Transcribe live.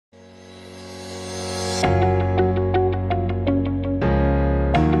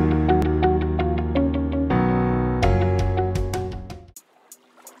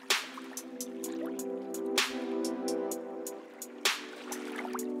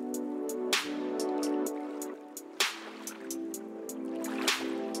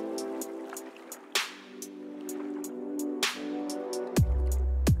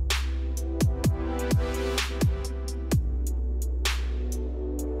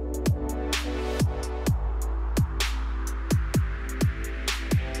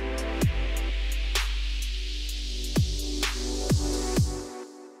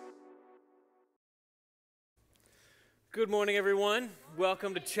Good morning, everyone.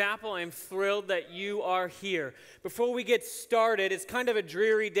 Welcome to Chapel. I'm thrilled that you are here. Before we get started, it's kind of a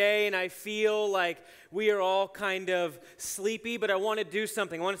dreary day, and I feel like we are all kind of sleepy, but I want to do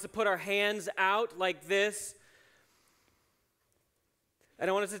something. I want us to put our hands out like this, and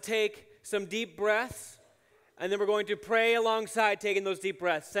I want us to take some deep breaths, and then we're going to pray alongside taking those deep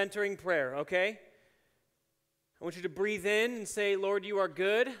breaths, centering prayer, okay? I want you to breathe in and say, Lord, you are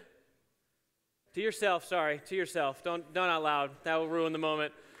good. To yourself, to yourself. Don't out loud. That will ruin the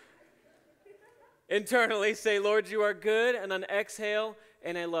moment. Internally, say, Lord, you are good, and on exhale,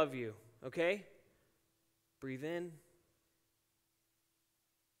 and I love you, okay? Breathe in.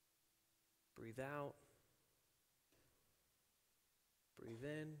 Breathe out. Breathe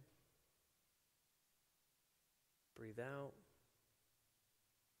in. Breathe out.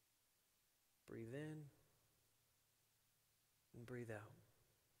 Breathe in. And breathe out.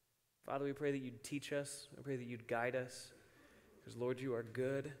 Father, we pray that you'd teach us. I pray that you'd guide us. Because, Lord, you are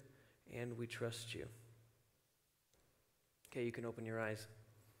good, and we trust you. Okay, you can open your eyes.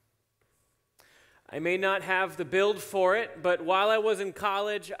 I may not have the build for it, but while I was in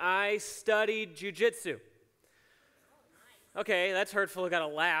college, I studied jiu-jitsu. Okay, that's hurtful. I got to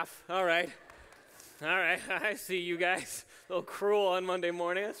laugh. All right, I see you guys. A little cruel on Monday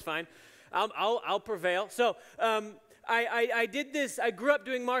morning. That's fine. I'll prevail. So, I did this. I grew up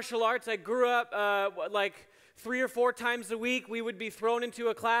doing martial arts. I grew up like 3 or 4 times a week. We would be thrown into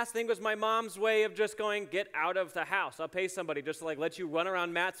a class. I think it was my mom's way of just going, get out of the house. I'll pay somebody just to like let you run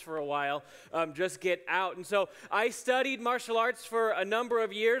around mats for a while. Just get out. And so I studied martial arts for a number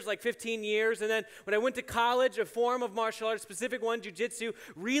of years, like 15 years. And then when I went to college, a form of martial arts, specific one, jiu-jitsu,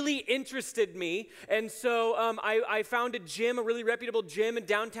 really interested me. And so I found a gym, a really reputable gym in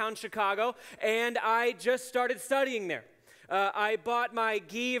downtown Chicago, and I just started studying there. I bought my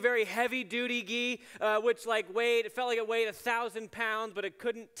gi, a very heavy-duty gi, which it felt like it weighed 1,000 pounds, but it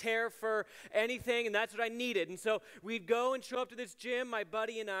couldn't tear for anything, and that's what I needed. And so we'd go and show up to this gym, my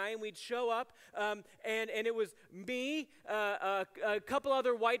buddy and I, and we'd show up, and it was me, a couple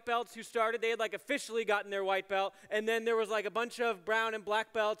other white belts who started. They had like officially gotten their white belt, and then there was like a bunch of brown and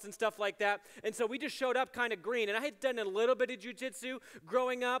black belts and stuff like that. And so we just showed up kind of green, and I had done a little bit of jiu-jitsu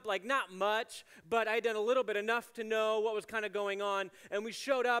growing up, like not much, but I had done a little bit, enough to know what was kind of going on. And we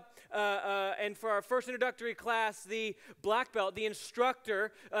showed up, and for our first introductory class, the black belt, the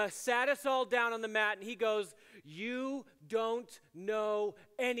instructor, sat us all down on the mat, and he goes, "You don't know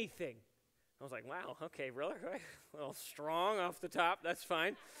anything." I was like, wow, okay, really? A little strong off the top, that's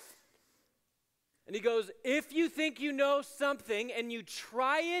fine. And he goes, "If you think you know something and you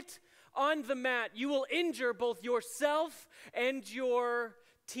try it on the mat, you will injure both yourself and your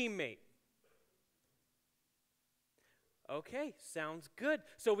teammate." Okay, sounds good.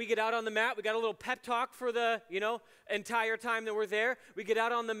 So we get out on the mat. We got a little pep talk for the, entire time that we're there. We get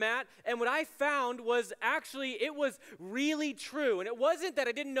out on the mat, and what I found was actually it was really true. And it wasn't that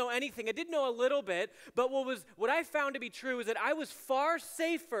I didn't know anything. I did know a little bit, but what I found to be true is that I was far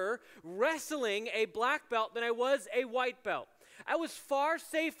safer wrestling a black belt than I was a white belt. I was far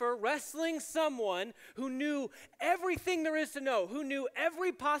safer wrestling someone who knew everything there is to know, who knew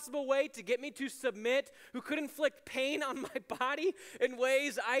every possible way to get me to submit, who could inflict pain on my body in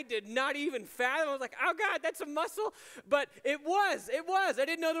ways I did not even fathom. I was like, oh God, that's a muscle. But it was. I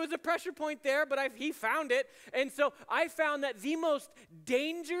didn't know there was a pressure point there, but he found it. And so I found that the most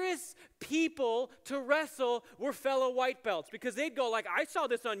dangerous people to wrestle were fellow white belts, because they'd go like, I saw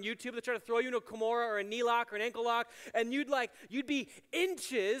this on YouTube. They try to throw you into a Kimura or a knee lock or an ankle lock, and you'd be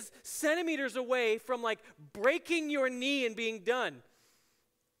inches, centimeters away from like breaking your knee and being done.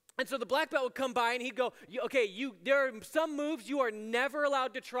 And so the black belt would come by and he'd go, okay, there are some moves you are never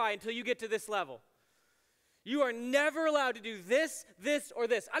allowed to try until you get to this level. You are never allowed to do this, this, or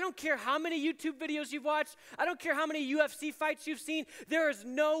this. I don't care how many YouTube videos you've watched. I don't care how many UFC fights you've seen. There is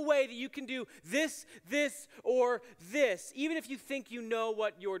no way that you can do this, or this, even if you think you know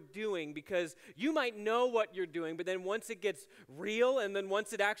what you're doing, because you might know what you're doing, but then once it gets real and then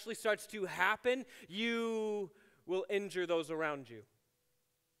once it actually starts to happen, you will injure those around you.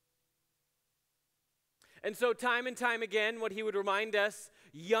 And so time and time again, what he would remind us,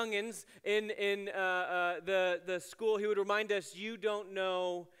 youngins in the school, he would remind us, you don't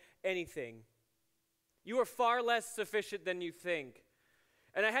know anything. You are far less sufficient than you think.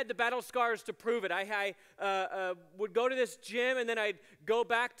 And I had the battle scars to prove it. I would go to this gym, and then I'd go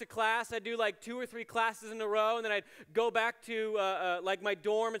back to class. I'd do like 2 or 3 classes in a row, and then I'd go back to like my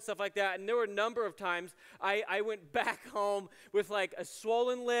dorm and stuff like that. And there were a number of times I went back home with like a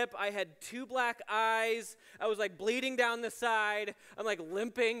swollen lip. I had 2 black eyes. I was like bleeding down the side. I'm like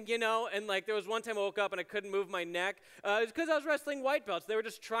limping, and like there was one time I woke up and I couldn't move my neck. It's because I was wrestling white belts. They were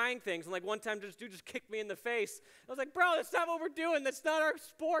just trying things. And like one time this dude just kicked me in the face. I was like, bro, that's not what we're doing. That's not our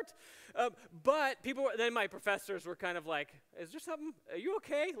sport. But then my professors were kind of like, is there something, are you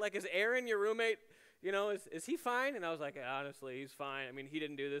okay? Like, is Aaron, your roommate, is he fine? And I was like, honestly, he's fine. I mean, he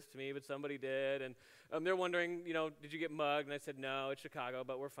didn't do this to me, but somebody did. And they're wondering, did you get mugged? And I said, no, it's Chicago,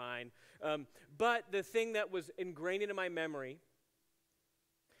 but we're fine. But the thing that was ingrained into my memory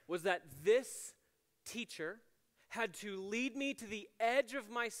was that this teacher had to lead me to the edge of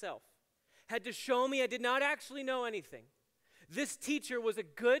myself, had to show me I did not actually know anything. This teacher was a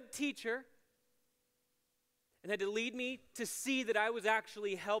good teacher and had to lead me to see that I was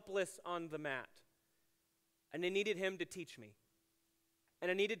actually helpless on the mat. And I needed him to teach me. And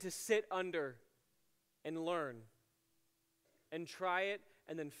I needed to sit under and learn and try it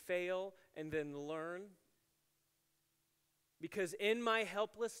and then fail and then learn. Because in my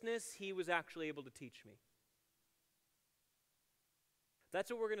helplessness, he was actually able to teach me. That's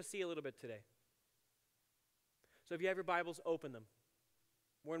what we're going to see a little bit today. So if you have your Bibles, open them.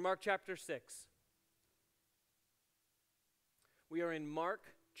 We're in Mark chapter 6. We are in Mark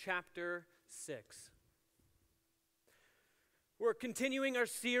chapter 6. We're continuing our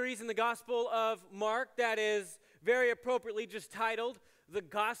series in the Gospel of Mark that is very appropriately just titled The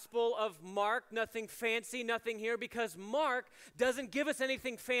Gospel of Mark. Nothing fancy, nothing here, because Mark doesn't give us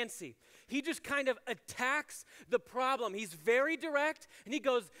anything fancy. He just kind of attacks the problem. He's very direct, and he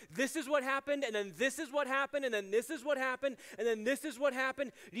goes, this is what happened, and then this is what happened, and then this is what happened, and then this is what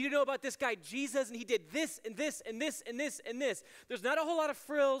happened. You know about this guy Jesus, and he did this, and this, and this, and this, and this. There's not a whole lot of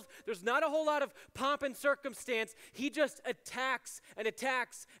frills. There's not a whole lot of pomp and circumstance. He just attacks and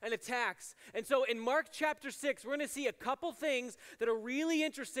attacks and attacks. And so in Mark chapter 6, we're going to see a couple things that are really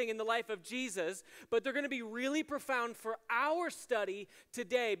interesting in the life of Jesus, but they're going to be really profound for our study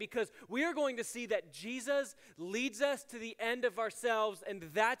today, because we are going to see that Jesus leads us to the end of ourselves, and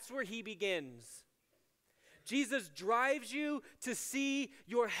that's where he begins. Jesus drives you to see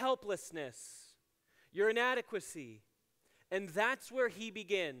your helplessness, your inadequacy, and that's where he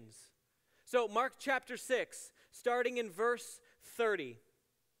begins. So Mark chapter 6, starting in verse 30.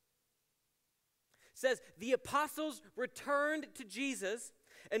 Says, the apostles returned to Jesus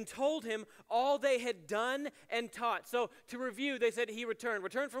and told him all they had done and taught. So to review, they said he returned.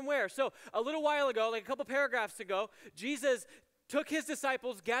 Returned from where? So a little while ago, like a couple paragraphs ago, Jesus took his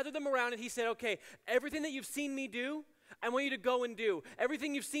disciples, gathered them around, and he said, okay, everything that you've seen me do, I want you to go and do.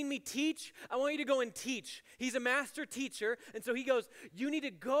 Everything you've seen me teach, I want you to go and teach. He's a master teacher, and so he goes, you need to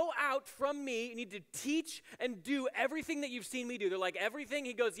go out from me, you need to teach and do everything that you've seen me do. They're like, everything?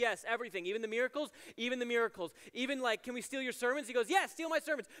 He goes, yes, everything. Even the miracles? Even the miracles. Even like, can we steal your sermons? He goes, yes, steal my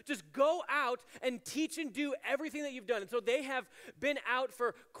sermons. Just go out and teach and do everything that you've done. And so they have been out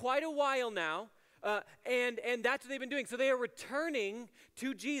for quite a while now, and that's what they've been doing. So they are returning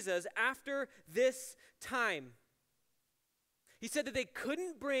to Jesus after this time. He said that they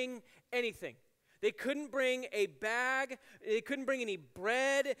couldn't bring anything. They couldn't bring a bag. They couldn't bring any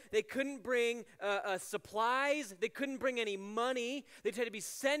bread. They couldn't bring supplies. They couldn't bring any money. They had to be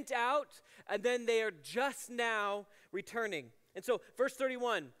sent out, and then they are just now returning. And so, verse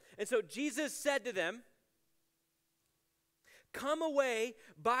 31, and so Jesus said to them, come away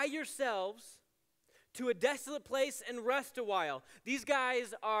by yourselves to a desolate place and rest a while. These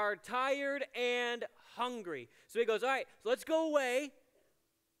guys are tired and hungry. So he goes, all right, so let's go away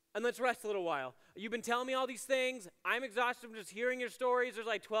and let's rest a little while. You've been telling me all these things. I'm exhausted from just hearing your stories. There's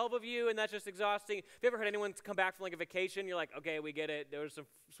like 12 of you, and that's just exhausting. Have you ever heard anyone come back from like a vacation? You're like, okay, we get it. There were some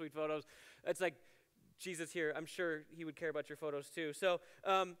sweet photos. It's like, Jesus here, I'm sure he would care about your photos too. So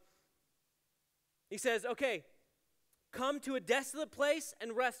he says, okay, come to a desolate place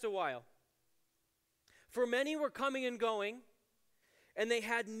and rest a while. For many were coming and going, and they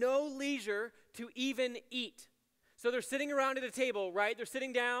had no leisure to even eat. So they're sitting around at a table, right? They're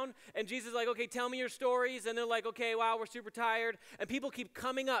sitting down, and Jesus is like, okay, tell me your stories. And they're like, okay, wow, we're super tired. And people keep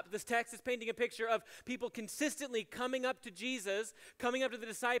coming up. This text is painting a picture of people consistently coming up to Jesus, coming up to the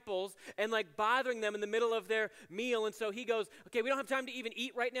disciples, and like bothering them in the middle of their meal. And so he goes, okay, we don't have time to even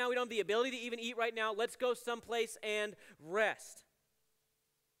eat right now. We don't have the ability to even eat right now. Let's go someplace and rest.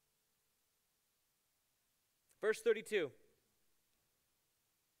 Verse 32.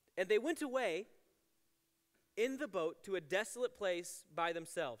 And they went away in the boat to a desolate place by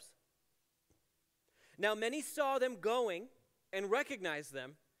themselves. Now many saw them going and recognized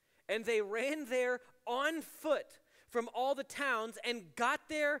them, and they ran there on foot from all the towns and got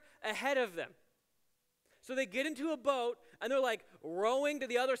there ahead of them. So they get into a boat, and they're like rowing to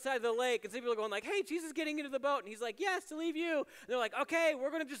the other side of the lake, and some people are going like, hey, Jesus is getting into the boat. And he's like, yes, to leave you. And they're like, okay, we're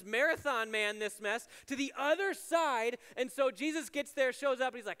going to just marathon man this mess to the other side. And so Jesus gets there, shows up,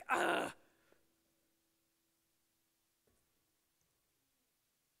 and he's like, ugh.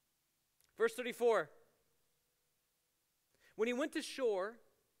 Verse 34. When he went to shore,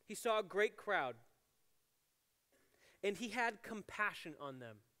 he saw a great crowd, and he had compassion on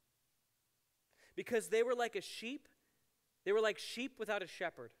them, because they were like sheep without a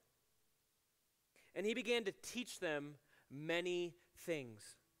shepherd. And he began to teach them many things.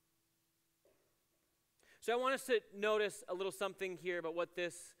 So I want us to notice a little something here about what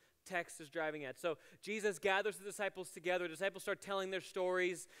this text is driving at. So Jesus gathers the disciples together. The disciples start telling their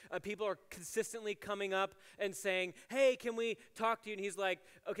stories. People are consistently coming up and saying, hey, can we talk to you? And he's like,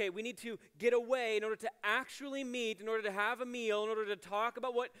 okay, we need to get away in order to actually meet, in order to have a meal, in order to talk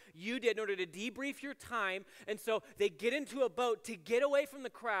about what you did, in order to debrief your time. And so they get into a boat to get away from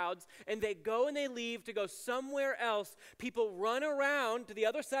the crowds, and they go and they leave to go somewhere else. People run around to the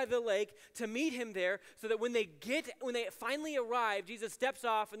other side of the lake to meet him there, so that when they finally arrive, Jesus steps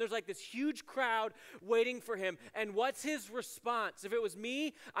off, and there's like this huge crowd waiting for him. And what's his response? If it was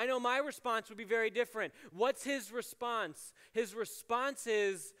me, I know my response would be very different. What's his response? His response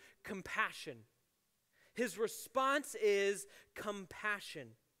is compassion. His response is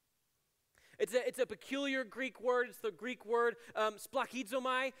compassion. It's a peculiar Greek word. It's the Greek word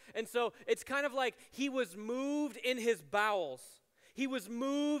splachizomai. And so it's kind of like he was moved in his bowels. He was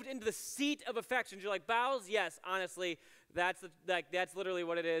moved into the seat of affections. You're like, bowels? Yes, honestly, that's literally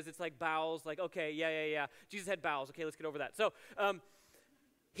what it is. It's like bowels, like, okay, yeah. Jesus had bowels. Okay, let's get over that. So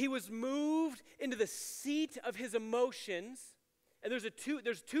he was moved into the seat of his emotions. And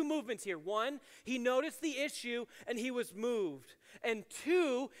there's two movements here. One, he noticed the issue and he was moved. And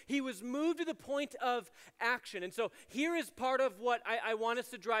two, he was moved to the point of action. And so here is part of what I want us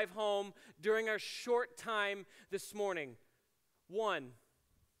to drive home during our short time this morning. One,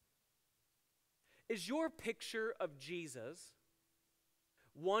 is your picture of Jesus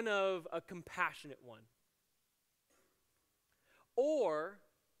one of a compassionate one? Or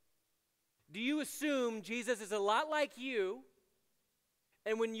do you assume Jesus is a lot like you,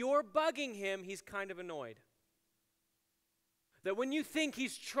 and when you're bugging him, he's kind of annoyed? That when you think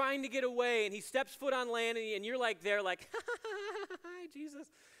he's trying to get away and he steps foot on land and you're like there like, hi, Jesus.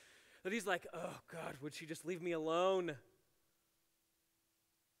 That he's like, oh God, would she just leave me alone?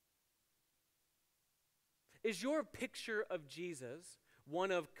 Is your picture of Jesus one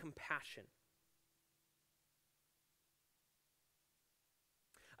of compassion?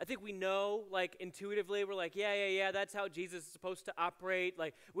 I think we know, like, intuitively, we're like, yeah, that's how Jesus is supposed to operate.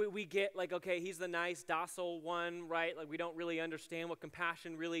 Like, we get, like, okay, he's the nice, docile one, right? Like, we don't really understand what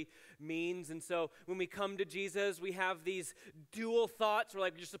compassion really means. And so when we come to Jesus, we have these dual thoughts. We're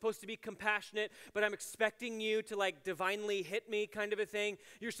like, you're supposed to be compassionate, but I'm expecting you to, like, divinely hit me kind of a thing.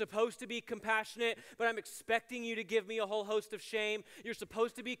 You're supposed to be compassionate, but I'm expecting you to give me a whole host of shame. You're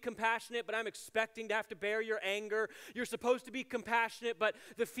supposed to be compassionate, but I'm expecting to have to bear your anger. You're supposed to be compassionate, but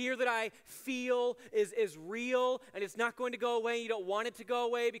the fear that I feel is real, and it's not going to go away. You don't want it to go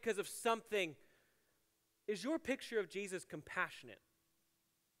away because of something. Is your picture of Jesus compassionate?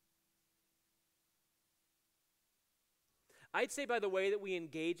 I'd say by the way that we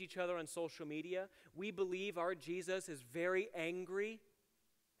engage each other on social media, we believe our Jesus is very angry,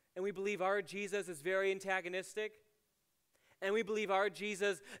 and we believe our Jesus is very antagonistic, and we believe our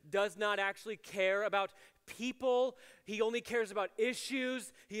Jesus does not actually care about people. He only cares about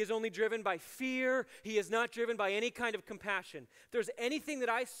issues. He is only driven by fear. He is not driven by any kind of compassion. If there's anything that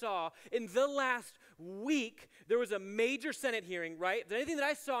I saw in the last week, there was a major Senate hearing, right? If there's anything that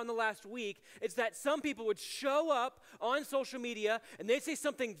I saw in the last week, it's that some people would show up on social media and they'd say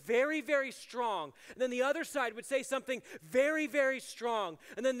something very, very strong. And then the other side would say something very, very strong.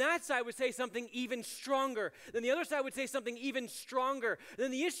 And then that side would say something even stronger. Then the other side would say something even stronger. And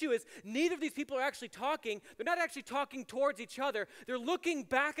then the issue is neither of these people are actually talking. They're not actually talking towards each other. They're looking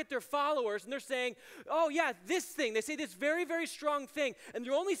back at their followers and they're saying, oh yeah, this thing. They say this very, very strong thing. And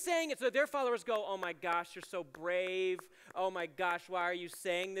they're only saying it so that their followers go, oh my gosh, you're so brave. Oh my gosh, why are you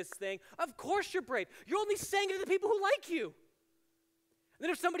saying this thing? Of course you're brave. You're only saying it to the people who like you. Then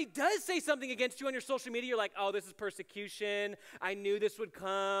if somebody does say something against you on your social media, you're like, oh, this is persecution. I knew this would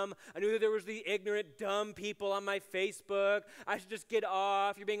come. I knew that there was the ignorant, dumb people on my Facebook. I should just get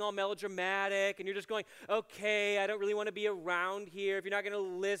off. You're being all melodramatic, and you're just going, okay, I don't really want to be around here if you're not going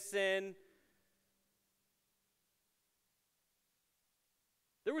to listen.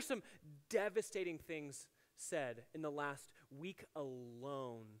 There were some devastating things said in the last week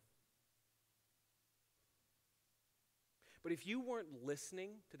alone. But if you weren't listening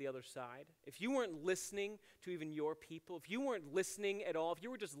to the other side, if you weren't listening to even your people, if you weren't listening at all, if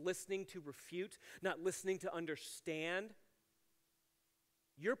you were just listening to refute, not listening to understand,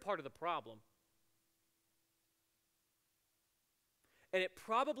 you're part of the problem. And it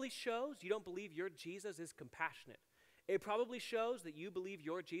probably shows you don't believe your Jesus is compassionate. It probably shows that you believe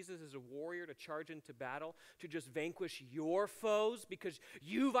your Jesus is a warrior to charge into battle, to just vanquish your foes because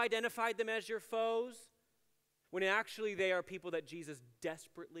you've identified them as your foes, when actually they are people that Jesus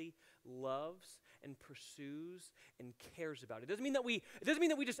desperately loves and pursues and cares about. It doesn't mean that we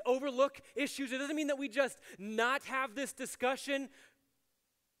just overlook issues. It doesn't mean that we just not have this discussion,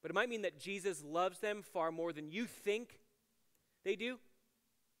 but it might mean that Jesus loves them far more than you think they do,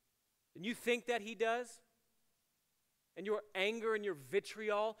 than you think that he does. And your anger and your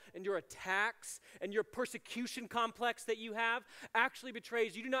vitriol and your attacks and your persecution complex that you have actually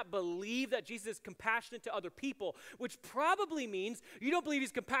betrays you do not believe that Jesus is compassionate to other people, which probably means you don't believe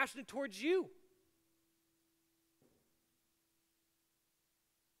he's compassionate towards you.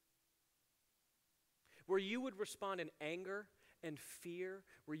 Where you would respond in anger and fear,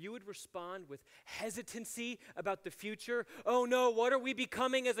 where you would respond with hesitancy about the future. Oh no, what are we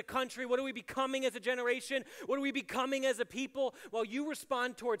becoming as a country? What are we becoming as a generation? What are we becoming as a people? While you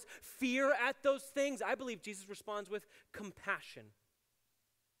respond towards fear at those things, I believe Jesus responds with compassion.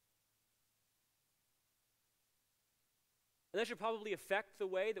 And that should probably affect the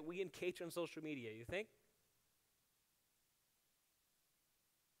way that we engage on social media, you think?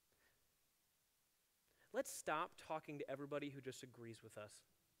 Let's stop talking to everybody who disagrees with us.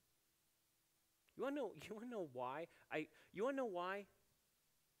 You want to know why? You want to know why?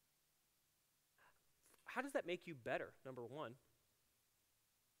 How does that make you better, number one?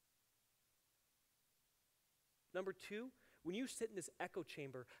 Number two, when you sit in this echo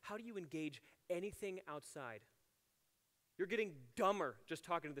chamber, how do you engage anything outside? You're getting dumber just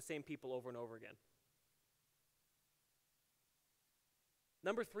talking to the same people over and over again.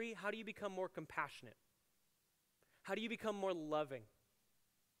 Number three, how do you become more compassionate? How do you become more loving?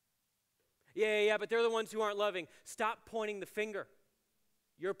 Yeah, but they're the ones who aren't loving. Stop pointing the finger.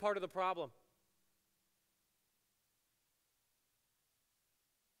 You're part of the problem.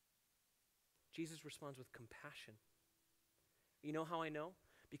 Jesus responds with compassion. You know how I know?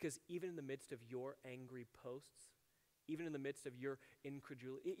 Because even in the midst of your angry posts, even in the midst of your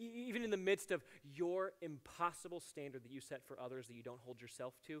incredulity, even in the midst of your impossible standard that you set for others that you don't hold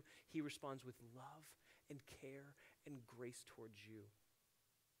yourself to, he responds with love and care and grace towards you.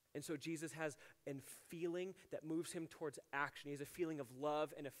 And so Jesus has a feeling that moves him towards action. He has a feeling of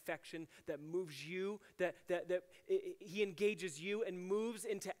love and affection that moves you, that he engages you and moves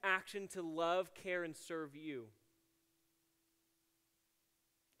into action to love, care, and serve you.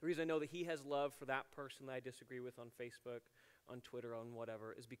 The reason I know that he has love for that person that I disagree with on Facebook, on Twitter, on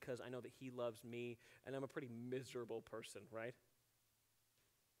whatever, is because I know that he loves me, and I'm a pretty miserable person, right?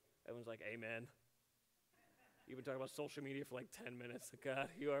 Everyone's like, amen. You've been talking about social media for like 10 minutes. God,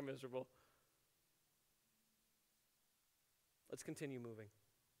 you are miserable. Let's continue moving.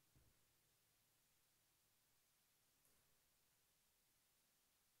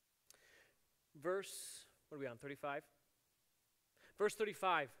 What are we on, 35? Verse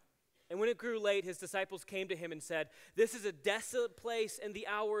 35. And when it grew late, his disciples came to him and said, "This is a desolate place and the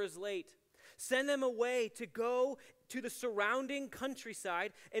hour is late. Send them away to go to the surrounding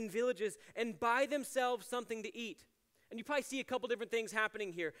countryside and villages and buy themselves something to eat." And you probably see a couple different things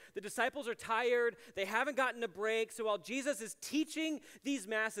happening here. The disciples are tired. They haven't gotten a break. So while Jesus is teaching these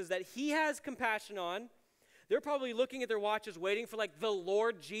masses that he has compassion on, they're probably looking at their watches waiting for like the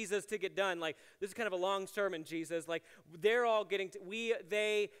Lord Jesus to get done. Like, this is kind of a long sermon, Jesus. Like, they're all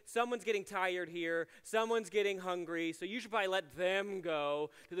someone's getting tired here. Someone's getting hungry. So you should probably let them go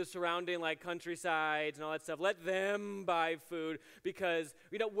to the surrounding like countrysides and all that stuff. Let them buy food because,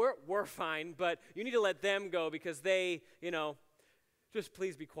 we're fine, but you need to let them go because they, just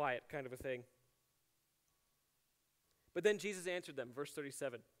please be quiet kind of a thing. But then Jesus answered them, verse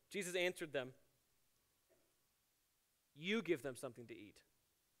 37. Jesus answered them, "You give them something to eat."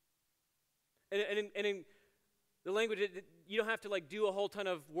 And in the language, you don't have to like do a whole ton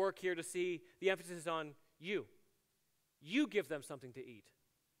of work here to see the emphasis on you. You give them something to eat.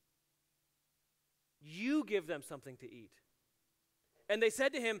 You give them something to eat. And they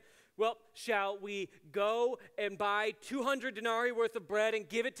said to him, well, shall we go and buy 200 denarii worth of bread and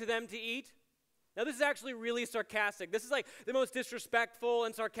give it to them to eat? Now, this is actually really sarcastic. This is like the most disrespectful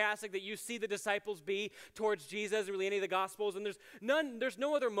and sarcastic that you see the disciples be towards Jesus, really any of the Gospels. And there's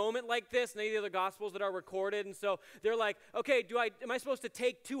no other moment like this in any of the other Gospels that are recorded. And so they're like, okay, am I supposed to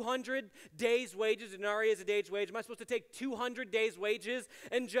take 200 days' wages? Denarii is a day's wage. Am I supposed to take 200 days' wages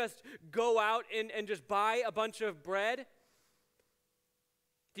and just go out and just buy a bunch of bread?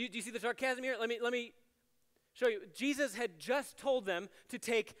 Do you see the sarcasm here? Let me show you. Jesus had just told them to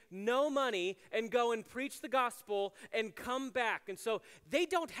take no money and go and preach the gospel and come back. And so they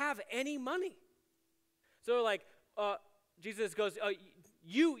don't have any money. So they're like, Jesus goes,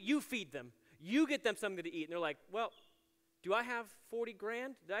 you feed them. You get them something to eat. And they're like, well, do I have 40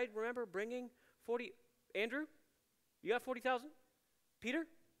 grand? Did I remember bringing 40? Andrew, you got 40,000? Peter?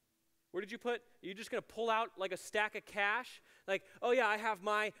 Where did you put? Are you just going to pull out like a stack of cash? Like, oh yeah, I have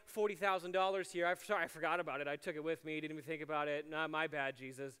my $40,000 here. Sorry, I forgot about it. I took it with me. Didn't even think about it. Nah, my bad,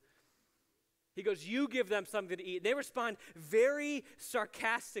 Jesus. He goes, you give them something to eat. They respond very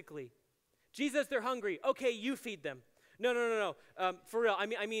sarcastically. Jesus, they're hungry. Okay, you feed them. No. For real.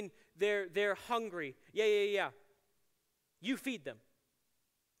 I mean, they're hungry. Yeah. You feed them.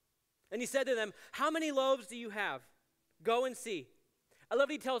 And he said to them, how many loaves do you have? Go and see. I love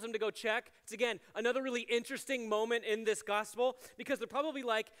that he tells them to go check. It's, again, another really interesting moment in this gospel because they're probably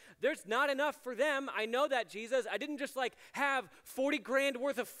like, there's not enough for them. I know that, Jesus. I didn't just like have 40 grand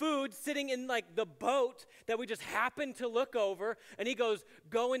worth of food sitting in like the boat that we just happened to look over. And he goes,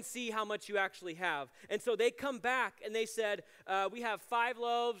 go and see how much you actually have. And so they come back and they said, we have 5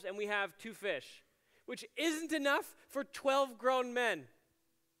 loaves and we have 2 fish, which isn't enough for 12 grown men,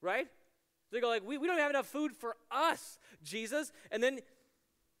 right? They go like, we don't have enough food for us, Jesus. And then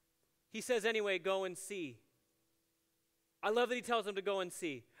he says, anyway, go and see. I love that he tells them to go and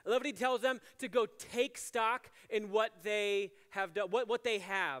see. I love that he tells them to go take stock in what they have done, what they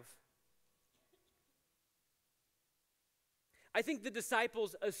have. I think the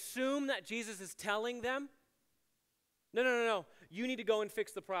disciples assume that Jesus is telling them, no. You need to go and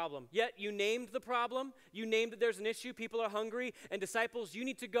fix the problem. Yet you named the problem. You named that there's an issue. People are hungry. And disciples, you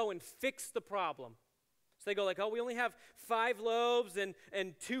need to go and fix the problem. So they go like, oh, we only have 5 loaves and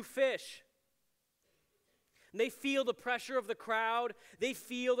 2 fish. And they feel the pressure of the crowd. They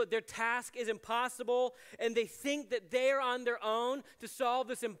feel that their task is impossible. And they think that they are on their own to solve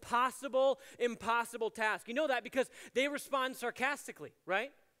this impossible task. You know that because they respond sarcastically,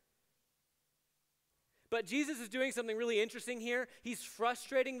 right? But Jesus is doing something really interesting here. He's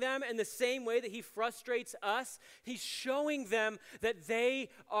frustrating them in the same way that he frustrates us. He's showing them that they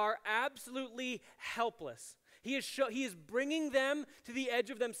are absolutely helpless. He is bringing them to the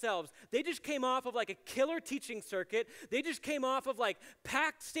edge of themselves. They just came off of like a killer teaching circuit. They just came off of like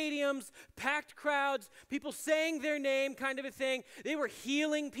packed stadiums, packed crowds, people saying their name kind of a thing. They were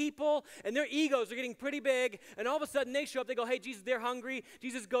healing people and their egos are getting pretty big. And all of a sudden they show up, they go, hey, Jesus, they're hungry.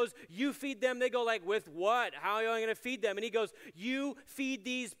 Jesus goes, you feed them. They go like, with what? How am I going to feed them? And he goes, you feed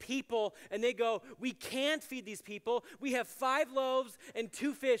these people. And they go, we can't feed these people. We have 5 loaves and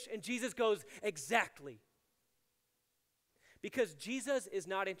 2 fish. And Jesus goes, exactly. Because Jesus is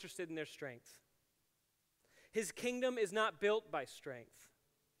not interested in their strength. His kingdom is not built by strength.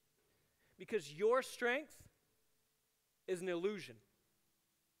 Because your strength is an illusion.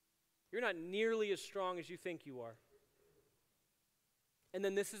 You're not nearly as strong as you think you are. And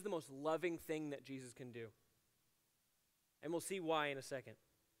then this is the most loving thing that Jesus can do. And we'll see why in a second.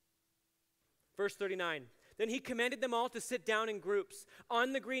 Verse 39. Then he commanded them all to sit down in groups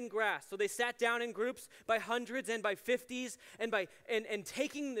on the green grass. So they sat down in groups by hundreds and by 50s, and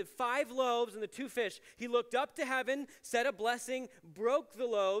taking the 5 loaves and the 2 fish, he looked up to heaven, said a blessing, broke the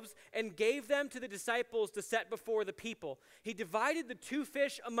loaves, and gave them to the disciples to set before the people. He divided the 2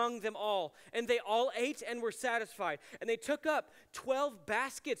 fish among them all, and they all ate and were satisfied. And they took up 12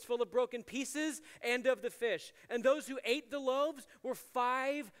 baskets full of broken pieces and of the fish. And those who ate the loaves were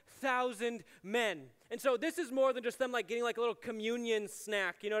 5,000 men. And so this is more than just them like getting like a little communion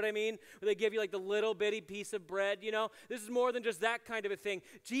snack, you know what I mean? Where they give you like the little bitty piece of bread, you know? This is more than just that kind of a thing.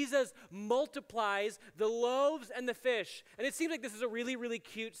 Jesus multiplies the loaves and the fish. And it seems like this is a really, really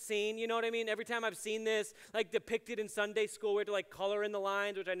cute scene, you know what I mean? Every time I've seen this like depicted in Sunday school, we had to like color in the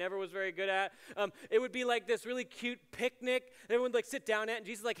lines, which I never was very good at. It would be like this really cute picnic that everyone would like sit down at, and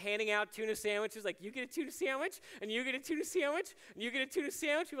Jesus like handing out tuna sandwiches, like you get a tuna sandwich, and you get a tuna sandwich, and you get a tuna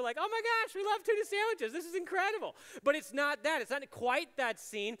sandwich. People are like, oh my gosh, we love tuna sandwiches. righteous. This is incredible. But it's not that. It's not quite that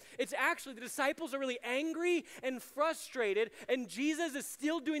scene. It's actually the disciples are really angry and frustrated, and Jesus is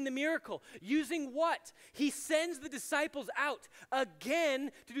still doing the miracle. Using what? He sends the disciples out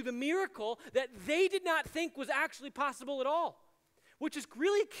again to do the miracle that they did not think was actually possible at all. Which is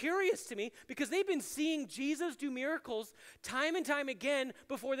really curious to me because they've been seeing Jesus do miracles time and time again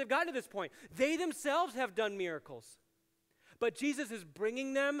before they've gotten to this point. They themselves have done miracles. But Jesus is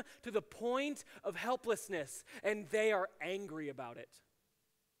bringing them to the point of helplessness, and they are angry about it.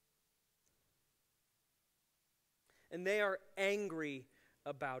 And they are angry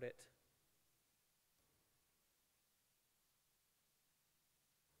about it.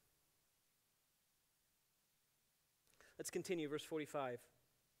 Let's continue, verse 45.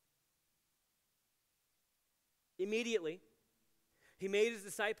 Immediately, he made his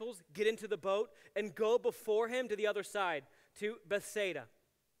disciples get into the boat and go before him to the other side, to Bethsaida,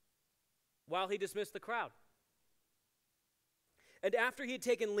 while he dismissed the crowd. And after he had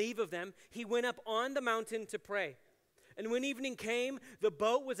taken leave of them, he went up on the mountain to pray. And when evening came, the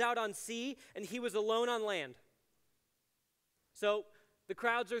boat was out on sea, and he was alone on land. So the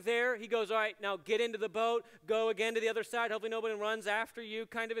crowds are there. He goes, all right, now get into the boat, go again to the other side. Hopefully nobody runs after you,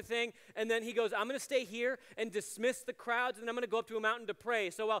 kind of a thing. And then he goes, I'm going to stay here and dismiss the crowds, and I'm going to go up to a mountain to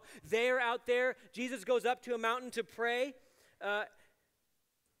pray. So while they're out there, Jesus goes up to a mountain to pray.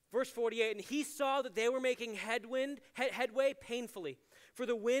 Verse 48, and he saw that they were making headway painfully, for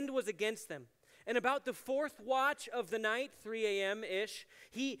the wind was against them. And about the fourth watch of the night, 3 a.m.-ish,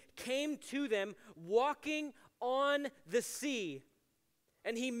 he came to them walking on the sea.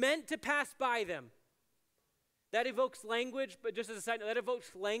 And he meant to pass by them. That evokes language, but just as a side note, that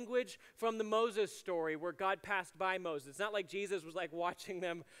evokes language from the Moses story where God passed by Moses. It's not like Jesus was like watching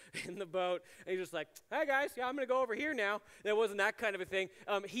them in the boat and he's just like, hey guys, yeah, I'm going to go over here now. That wasn't that kind of a thing.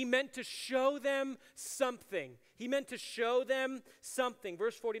 He meant to show them something. He meant to show them something.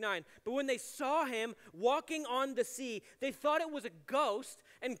 Verse 49, but when they saw him walking on the sea, they thought it was a ghost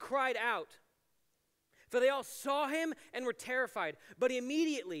and cried out. For they all saw him and were terrified. But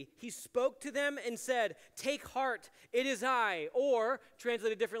immediately he spoke to them and said, take heart, it is I. Or,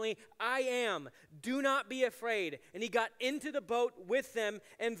 translated differently, I am. Do not be afraid. And he got into the boat with them,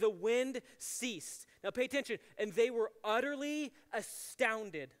 and the wind ceased. Now pay attention. And they were utterly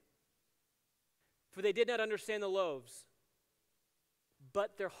astounded. For they did not understand the loaves,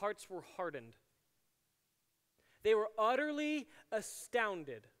 but their hearts were hardened. They were utterly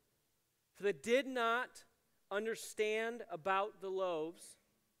astounded. For they did not understand about the loaves,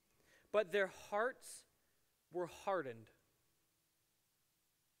 but their hearts were hardened.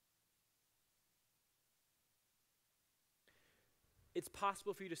 It's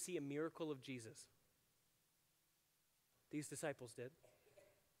possible for you to see a miracle of Jesus. These disciples did.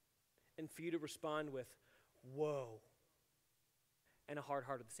 And for you to respond with, whoa, and a hard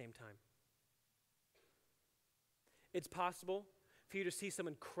heart at the same time. It's possible for you to see some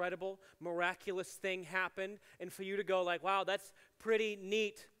incredible, miraculous thing happen, and for you to go like, wow, that's pretty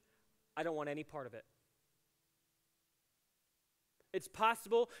neat. I don't want any part of it. It's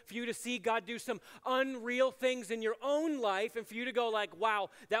possible for you to see God do some unreal things in your own life, and for you to go like, wow,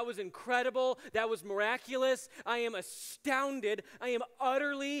 that was incredible, that was miraculous, I am astounded, I am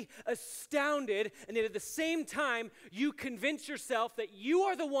utterly astounded, and yet at the same time, you convince yourself that you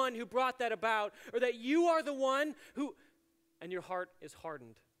are the one who brought that about, or that you are the one who, and your heart is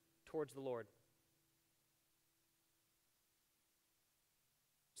hardened towards the Lord.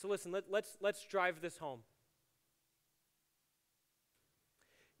 So listen, let's drive this home.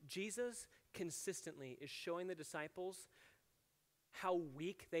 Jesus consistently is showing the disciples how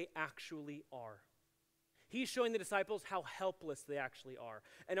weak they actually are. He's showing the disciples how helpless they actually are.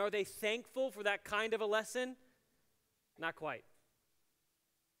 And are they thankful for that kind of a lesson? Not quite.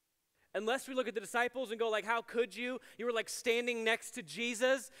 Unless we look at the disciples and go like, how could you? You were like standing next to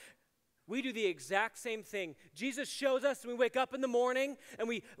Jesus. We do the exact same thing. Jesus shows us when we wake up in the morning and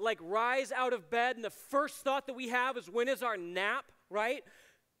we like rise out of bed, and the first thought that we have is, when is our nap, right?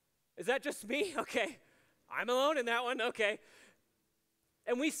 Is that just me? Okay. I'm alone in that one. Okay.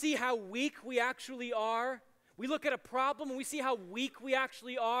 And we see how weak we actually are. We look at a problem and we see how weak we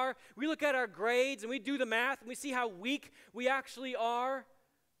actually are. We look at our grades and we do the math and we see how weak we actually are.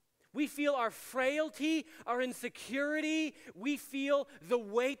 We feel our frailty, our insecurity. We feel the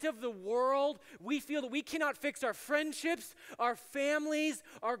weight of the world. We feel that we cannot fix our friendships, our families,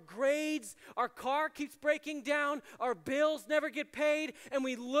 our grades. Our car keeps breaking down. Our bills never get paid. And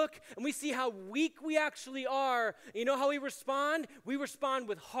we look and we see how weak we actually are. You know how we respond? We respond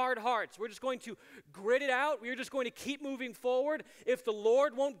with hard hearts. We're just going to grit it out. We're just going to keep moving forward. If the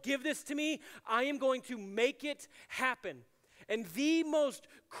Lord won't give this to me, I am going to make it happen. And the most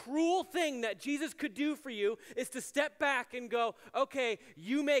cruel thing that Jesus could do for you is to step back and go, okay,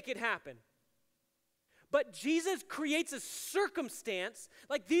 you make it happen. But Jesus creates a circumstance,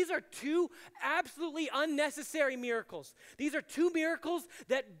 like these are two absolutely unnecessary miracles. These are two miracles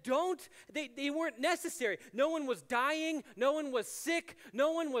that they weren't necessary. No one was dying, no one was sick,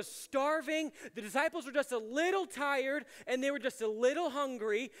 no one was starving. The disciples were just a little tired, and they were just a little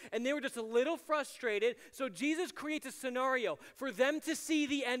hungry, and they were just a little frustrated. So Jesus creates a scenario for them to see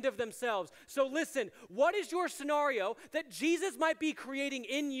the end of themselves. So listen, what is your scenario that Jesus might be creating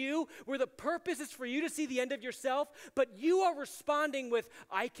in you where the purpose is for you to see the end of yourself, but you are responding with,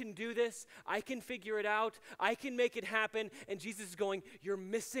 I can do this, I can figure it out, I can make it happen, and Jesus is going, you're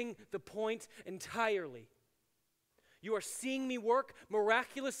missing the point entirely. You are seeing me work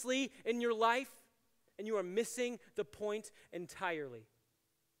miraculously in your life, and you are missing the point entirely.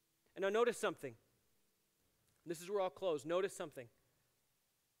 And now notice something. This is where I'll close. Notice something.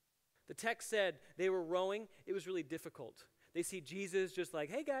 The text said they were rowing. It was really difficult. They see Jesus just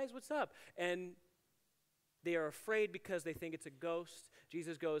like, hey guys, what's up? And they are afraid because they think it's a ghost.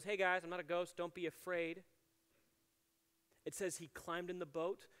 Jesus goes, hey guys, I'm not a ghost, don't be afraid. It says he climbed in the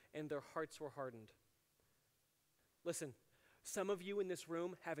boat and their hearts were hardened. Listen, some of you in this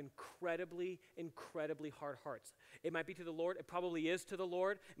room have incredibly, incredibly hard hearts. It might be to the Lord. It probably is to the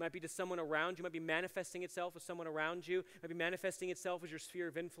Lord. It might be to someone around you. It might be manifesting itself as someone around you. It might be manifesting itself as your sphere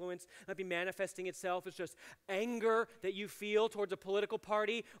of influence. It might be manifesting itself as just anger that you feel towards a political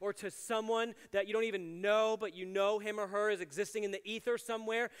party or to someone that you don't even know, but you know him or her is existing in the ether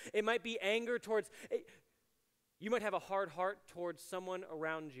somewhere. It might be anger towards, you might have a hard heart towards someone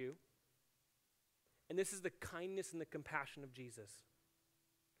around you. And this is the kindness and the compassion of Jesus.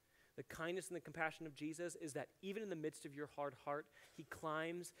 The kindness and the compassion of Jesus is that even in the midst of your hard heart, he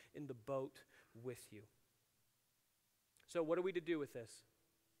climbs in the boat with you. So what are we to do with this?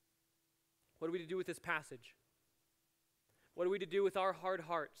 What are we to do with this passage? What are we to do with our hard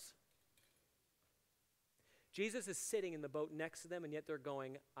hearts? Jesus is sitting in the boat next to them, and yet they're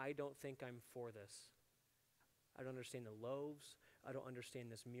going, I don't think I'm for this. I don't understand the loaves. I don't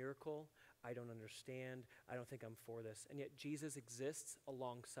understand this miracle. I don't understand. I don't think I'm for this. And yet Jesus exists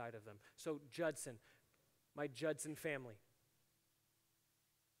alongside of them. So Judson, my Judson family.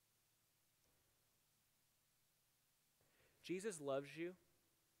 Jesus loves you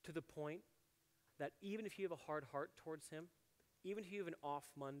to the point that even if you have a hard heart towards him, even if you have an off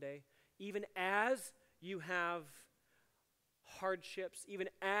Monday, even as you have hardships, even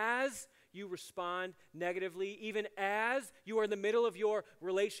as you respond negatively, even as you are in the middle of your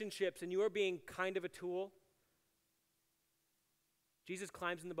relationships and you are being kind of a tool, Jesus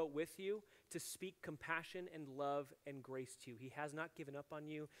climbs in the boat with you to speak compassion and love and grace to you. He has not given up on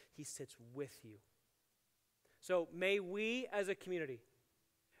you. He sits with you. So may we as a community,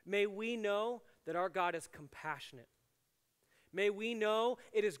 may we know that our God is compassionate. May we know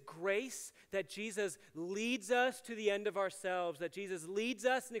it is grace that Jesus leads us to the end of ourselves, that Jesus leads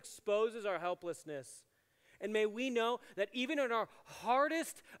us and exposes our helplessness. And may we know that even in our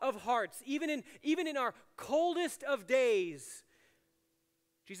hardest of hearts, even in our coldest of days,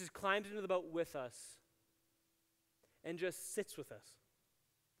 Jesus climbs into the boat with us and just sits with us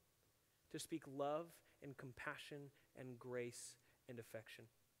to speak love and compassion and grace and affection.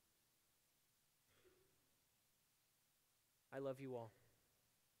 I love you all.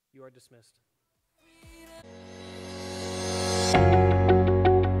 You are dismissed.